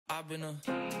I've been a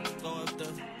throw up the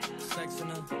sex in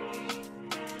a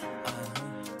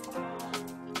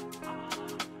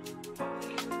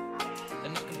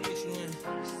and I can put you in.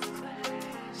 I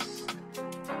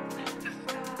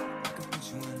can put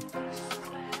you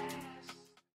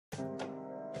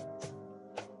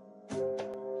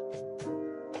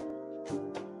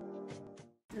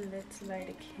in. Let's light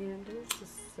a candle to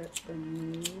set the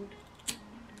mood.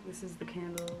 This is the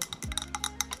candle.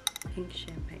 Pink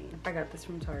champagne. I got this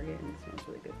from Target and it smells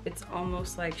really good. It's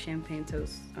almost like champagne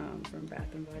toast from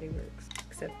Bath and Body Works,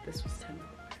 except this was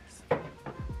 $10.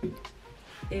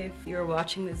 If you're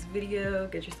watching this video,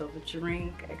 get yourself a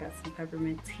drink. I got some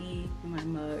peppermint tea in my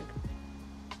mug.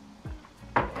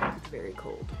 It's very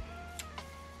cold.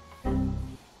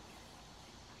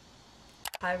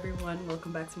 Hi everyone,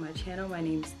 welcome back to my channel. My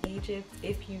name is Egypt.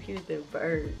 If you hear the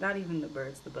bird, not even the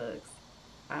birds, the bugs,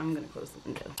 I'm gonna close the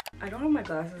window. I don't have my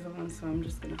glasses on, so I'm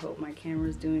just gonna hope my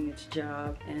camera's doing its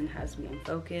job and has me in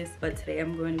focus. But today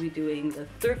I'm going to be doing the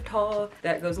thrift haul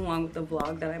that goes along with the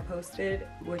vlog that I posted,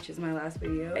 which is my last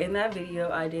video. In that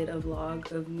video, I did a vlog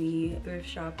of me thrift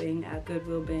shopping at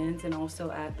Goodwill Bins and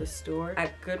also at the store.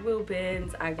 At Goodwill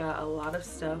Bins, I got a lot of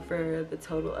stuff for the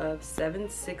total of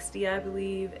 $7.60, I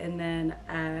believe. And then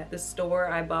at the store,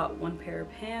 I bought one pair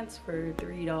of pants for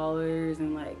 $3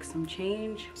 and like some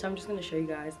change. So I'm just gonna show you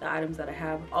guys the items that I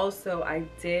have. Also, I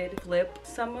did flip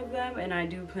some of them and I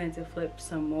do plan to flip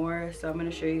some more, so I'm going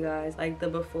to show you guys like the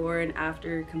before and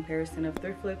after comparison of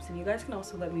thrift flips. And you guys can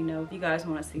also let me know if you guys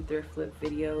want to see thrift flip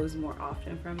videos more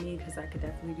often from me, because I could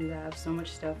definitely do that. I have so much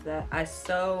stuff that I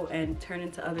sew and turn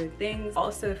into other things.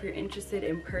 Also, if you're interested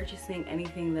in purchasing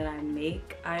anything that I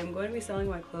make, I'm going to be selling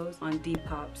my clothes on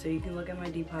Depop, so you can look at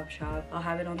my Depop shop. I'll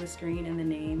have it on the screen and the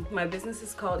name. My business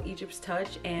is called Egypt's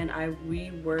Touch and I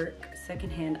rework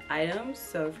secondhand items.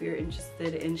 So if you're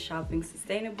interested in shopping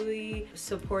sustainably,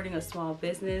 supporting a small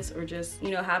business, or just,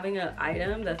 you know, having an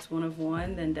item that's one of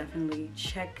one, then definitely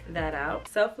check that out.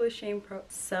 Selfless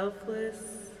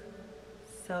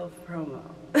self-promo.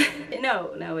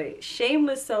 no wait,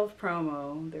 shameless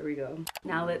self-promo. There we go.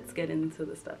 Now let's get into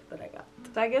the stuff that I got.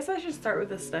 So I guess I should start with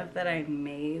the stuff that I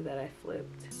made, that I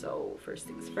flipped. So first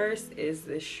things first is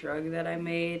this shrug that I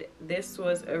made. This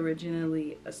was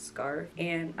originally a scarf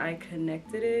and I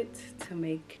connected it to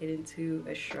make it into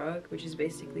a shrug, which is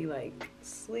basically like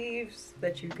sleeves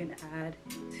that you can add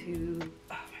to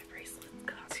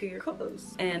to your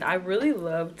clothes. And I really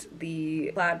loved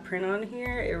the plaid print on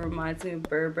here. It reminds me of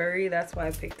Burberry. That's why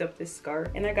I picked up this scarf,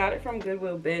 and I got it from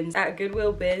Goodwill Bins. At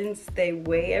Goodwill Bins, they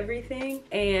weigh everything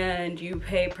and you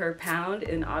pay per pound,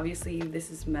 and obviously this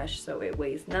is mesh, so it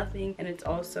weighs nothing. And it's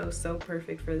also so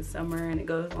perfect for the summer, and it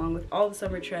goes along with all the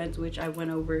summer trends, which I went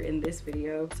over in this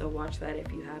video, so watch that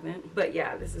if you haven't. But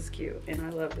yeah, this is cute and I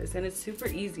love this, and it's super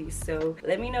easy. So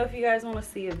let me know if you guys want to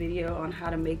see a video on how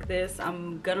to make this.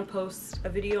 I'm gonna post a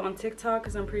video on TikTok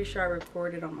because I'm pretty sure I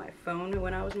recorded on my phone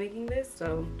when I was making this,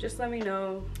 so just let me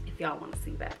know if y'all want to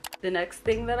see that. The next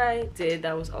thing that I did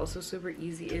that was also super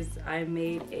easy is I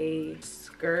made a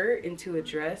skirt into a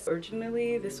dress.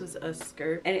 Originally this was a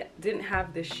skirt and it didn't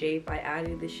have the shape. I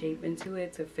added the shape into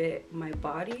it to fit my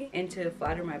body and to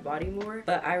flatter my body more,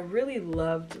 but I really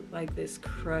loved like this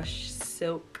crushed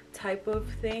silk type of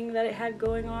thing that it had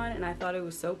going on, and I thought it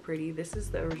was so pretty. This is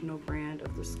the original brand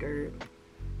of the skirt.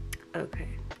 Okay,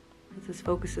 that's as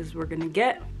focused as we're gonna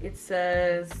get. It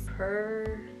says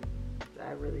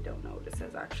I really don't know what it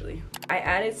says actually. I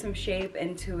added some shape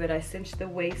into it. I cinched the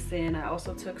waist in. I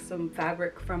also took some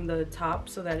fabric from the top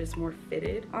so that it's more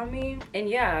fitted on me. And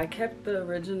yeah, I kept the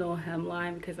original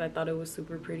hemline because I thought it was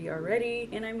super pretty already,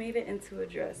 and I made it into a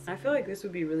dress. I feel like this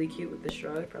would be really cute with the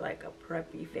shrug for like a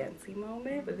preppy fancy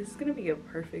moment, but this is gonna be a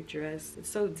perfect dress. It's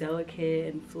so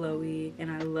delicate and flowy,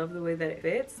 and I love the way that it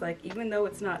fits. Like, even though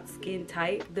it's not skin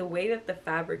tight, the way that the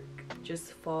fabric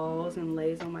just falls and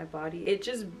lays on my body, it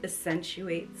just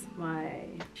accentuates my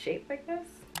shape, I guess.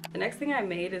 The next thing I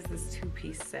made is this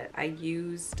two-piece set. I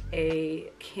used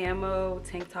a camo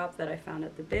tank top that I found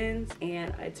at the bins,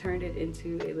 and I turned it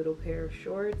into a little pair of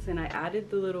shorts, and I added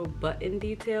the little button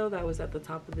detail that was at the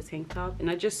top of the tank top, and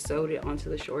I just sewed it onto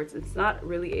the shorts. It's not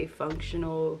really a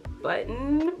functional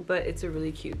button, but it's a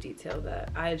really cute detail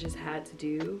that I just had to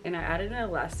do. And I added an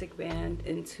elastic band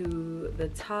into the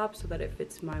top so that it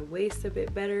fits my waist a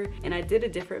bit better, and I did a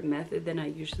different method than I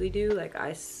usually do. Like,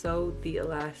 I sewed the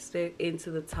elastic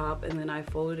into the top top, and then I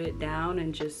folded it down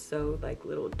and just sewed like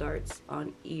little darts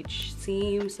on each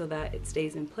seam so that it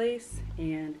stays in place.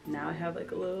 And now I have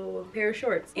like a little pair of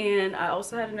shorts. And I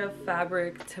also had enough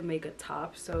fabric to make a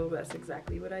top, so that's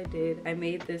exactly what I did. I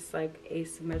made this like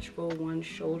asymmetrical one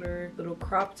shoulder little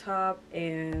crop top,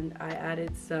 and I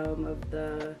added some of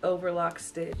the overlock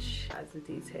stitch as a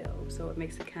detail, so it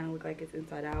makes it kind of look like it's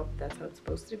inside out. That's how it's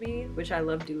supposed to be, which I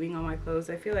love doing on my clothes.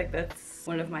 I feel like that's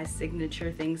one of my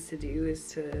signature things to do, is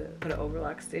to put an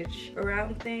overlock stitch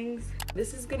around things.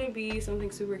 This is gonna be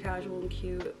something super casual and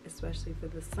cute, especially for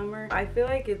the summer. I feel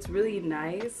like it's really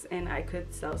nice and I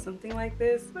could sell something like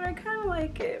this, but I kind of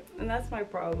like it, and that's my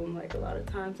problem. Like, a lot of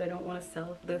times I don't want to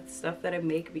sell the stuff that I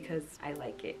make because I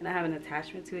like it and I have an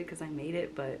attachment to it because I made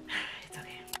it, but it's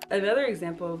okay. Another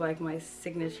example of like my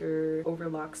signature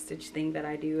overlock stitch thing that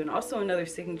I do, and also another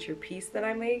signature piece that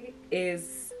I make,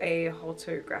 is a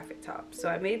halter graphic top. So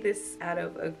I made this out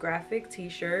of a graphic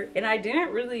t-shirt, and I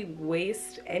didn't really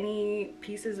waste any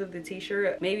pieces of the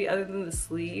t-shirt, maybe other than the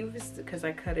sleeves because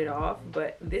I cut it off,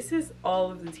 but this is all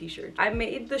of the t-shirt. I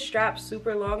made the strap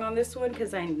super long on this one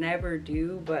because I never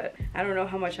do, but I don't know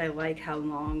how much I like how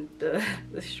long the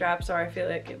straps are. I feel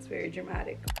like it's very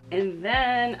dramatic. And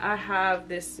then I have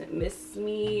this Miss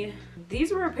Me.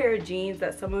 These were a pair of jeans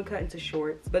that someone cut into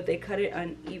shorts, but they cut it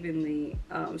unevenly.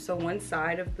 So one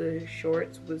side of the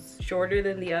shorts was shorter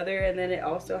than the other, and then it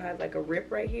also had like a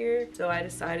rip right here. So I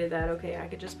decided that, okay, I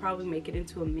could just probably make it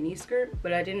into a mini skirt,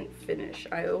 but I didn't finish.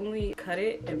 I only cut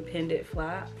it and pinned it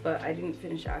flat, but I didn't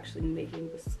finish actually making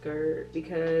the skirt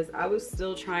because I was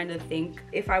still trying to think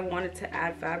if I wanted to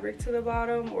add fabric to the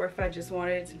bottom or if I just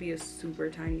wanted it to be a super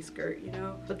tiny skirt, you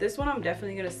know? But this one I'm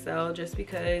definitely gonna sell just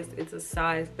because it's a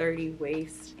size 30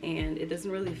 waist and it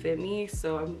doesn't really fit me,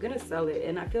 so I'm gonna sell it.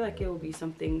 And I feel like it will be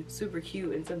something super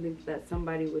cute and something that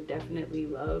somebody would definitely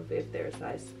love if they're a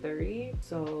size 30.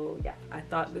 So yeah, I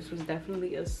thought this was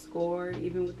definitely a score.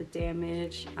 Even with the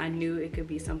damage, I knew it could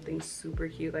be something super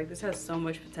cute. Like, this has so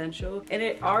much potential, and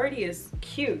it already is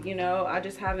cute, you know? I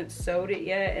just haven't sewed it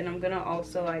yet, and I'm gonna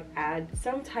also like add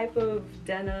some type of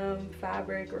denim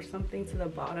fabric or something to the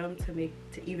bottom to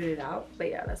even it out. But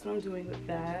yeah, that's what I'm doing with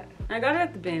that. I got it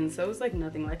at the bin, so it was like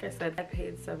nothing. Like I said, I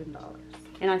paid $7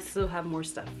 and I still have more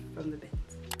stuff from the bins.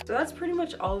 So that's pretty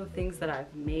much all the things that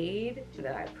I've made,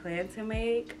 that I plan to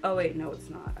make. Oh wait, no, it's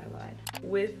not, I lied.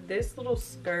 With this little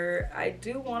skirt, I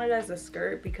do want it as a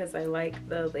skirt because I like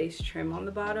the lace trim on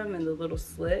the bottom and the little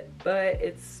slit, but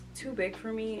it's too big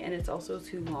for me and it's also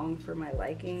too long for my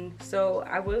liking. So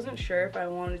I wasn't sure if I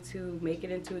wanted to make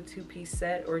it into a two-piece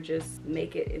set or just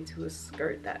make it into a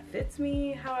skirt that fits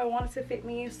me how I want it to fit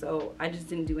me. So I just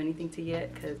didn't do anything to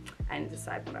yet because I didn't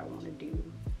decide what I want to do.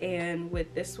 And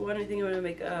with this one, I think I'm gonna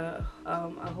make a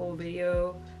whole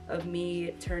video of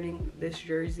me turning this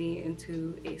jersey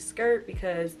into a skirt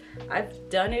because I've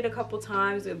done it a couple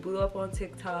times. It blew up on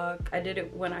TikTok. I did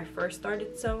it when I first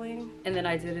started sewing, and then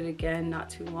I did it again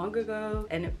not too long ago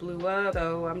and it blew up.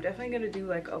 So I'm definitely gonna do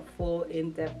like a full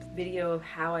in-depth video of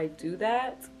how I do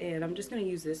that, and I'm just gonna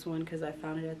use this one because I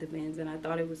found it at the bins and I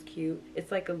thought it was cute.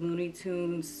 It's like a Looney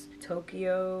Tunes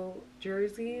Tokyo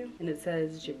jersey, and it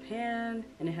says Japan,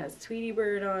 and it has Tweety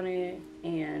Bird on it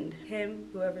and him,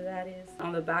 whoever that is.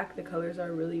 On the back, the colors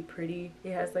are really pretty.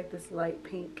 It has like this light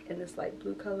pink and this light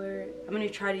blue color. I'm gonna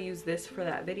try to use this for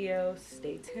that video.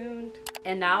 Stay tuned.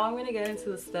 And now I'm gonna get into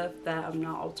the stuff that I'm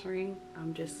not altering.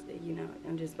 I'm just, you know,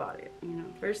 I just bought it, you know.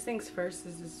 First things first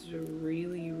is this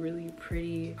really, really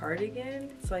pretty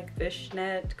cardigan. It's like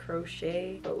fishnet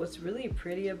crochet, but what's really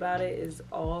pretty about it is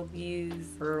all these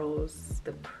pearls.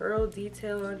 The pearl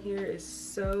detail on here is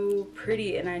so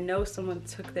pretty, and I know someone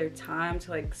took their time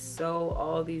to like sew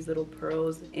all these little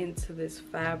pearls into this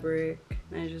fabric,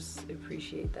 and I just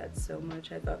appreciate that so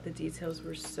much. I thought the details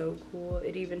were so cool.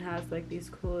 It even has like these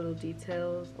cool little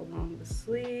details along the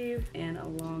sleeve and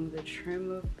along the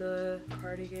trim of the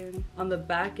cardigan. On the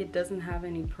back, it doesn't have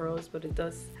any pearls, but it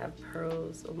does have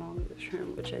pearls along the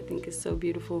trim, which I think is so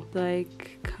beautiful.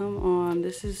 Like, come on,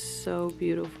 this is so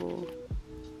beautiful.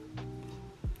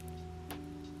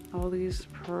 All these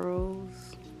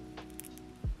pearls.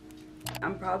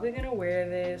 I'm probably gonna wear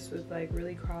this with like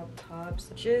really cropped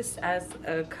tops just as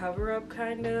a cover up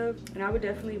kind of, and I would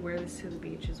definitely wear this to the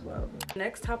beach as well. The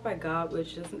next top I got,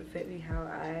 which doesn't fit me how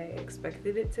I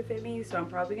expected it to fit me, so I'm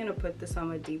probably gonna put this on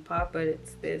my Depop, but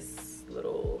it's this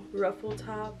little ruffle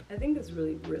top. I think it's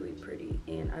really, really pretty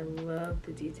and I love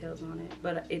the details on it,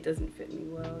 but it doesn't fit me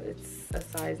well. It's a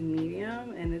size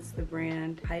medium and it's the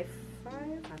brand High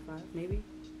Five maybe.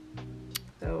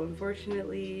 So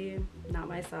unfortunately, not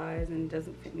my size and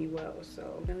doesn't fit me well.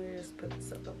 So I'm gonna just put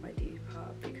this up on my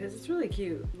Depop because it's really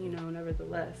cute, you know,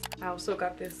 nevertheless. I also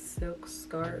got this silk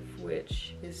scarf,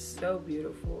 which is so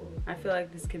beautiful. I feel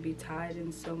like this can be tied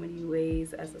in so many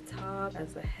ways, as a top,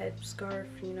 as a head scarf,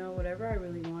 you know, whatever I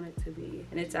really want it to be.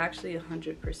 And it's actually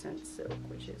 100% silk,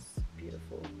 which is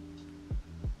beautiful.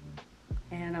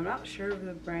 And I'm not sure of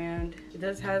the brand. It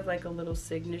does have like a little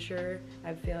signature.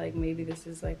 I feel like maybe this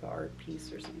is like an art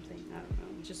piece or something. I don't know.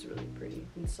 It's just really pretty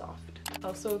and soft.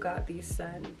 Also got these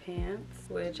satin pants,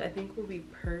 which I think will be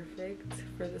perfect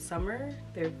for the summer.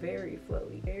 They're very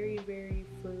flowy, very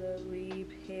flowy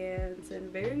pants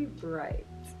and very bright.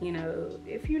 You know,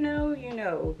 if you know, you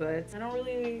know, but I don't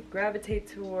really gravitate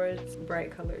towards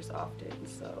bright colors often.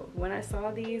 So when I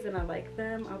saw these and I liked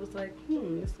them, I was like,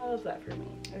 this follows that for me.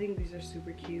 I think these are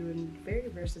super cute and very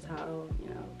versatile, you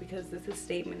know, because this is a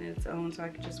statement in its own, so I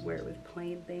could just wear it with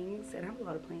plain things, and I have a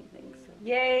lot of plain things. So.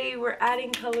 Yay, we're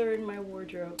adding color in my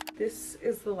wardrobe. This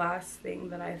is the last thing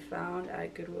that I found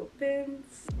at Goodwill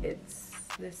Bins. It's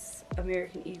this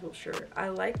American Eagle shirt. I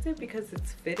liked it because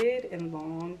it's fitted and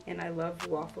long, and I love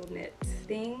waffle knit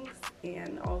things,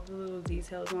 and all the little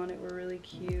details on it were really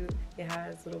cute. It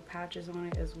has little patches on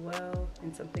it as well,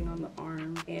 and something on the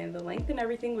arm, and the length and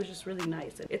everything was just really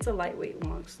nice. It's a lightweight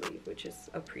long sleeve, which is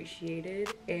appreciated,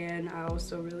 and I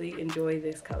also really enjoy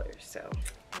this color, so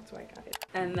that's why I got it.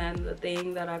 And then the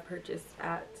thing that I purchased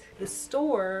at the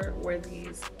store were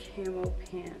these camo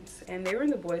pants, and they were in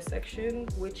the boys section,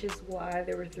 which is why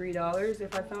they were $3.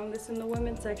 If I found this in the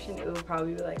women's section, it would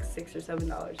probably be like $6 or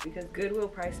 $7 because Goodwill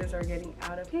prices are getting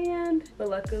out of hand. But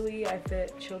luckily I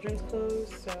fit children's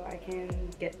clothes, so I can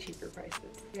get cheaper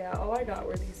prices. Yeah, all I got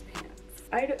were these pants.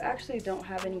 I actually don't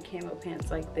have any camo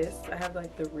pants like this. I have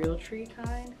like the real tree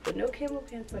kind, but no camo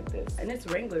pants like this. And it's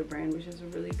Wrangler brand, which is a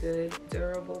really good,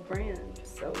 durable brand.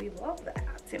 So we love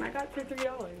that. And I got it for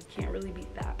 $3. Can't really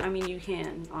beat that. I mean, you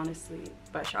can, honestly,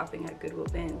 by shopping at Goodwill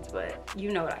Bins, but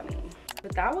you know what I mean.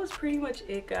 But that was pretty much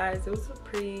it, guys. It was a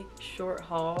pretty short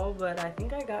haul, but I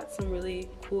think I got some really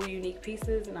cool, unique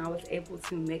pieces, and I was able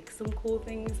to make some cool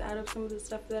things out of some of the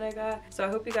stuff that I got. So I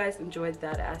hope you guys enjoyed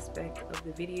that aspect of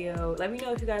the video. Let me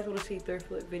know if you guys want to see thrift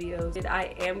flip videos. And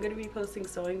I am going to be posting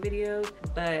sewing videos,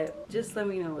 but just let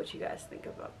me know what you guys think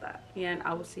about that. And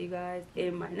I will see you guys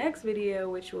in my next video,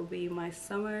 which will be my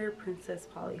summer Princess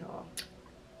Polly haul.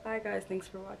 Bye guys, thanks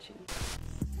for watching.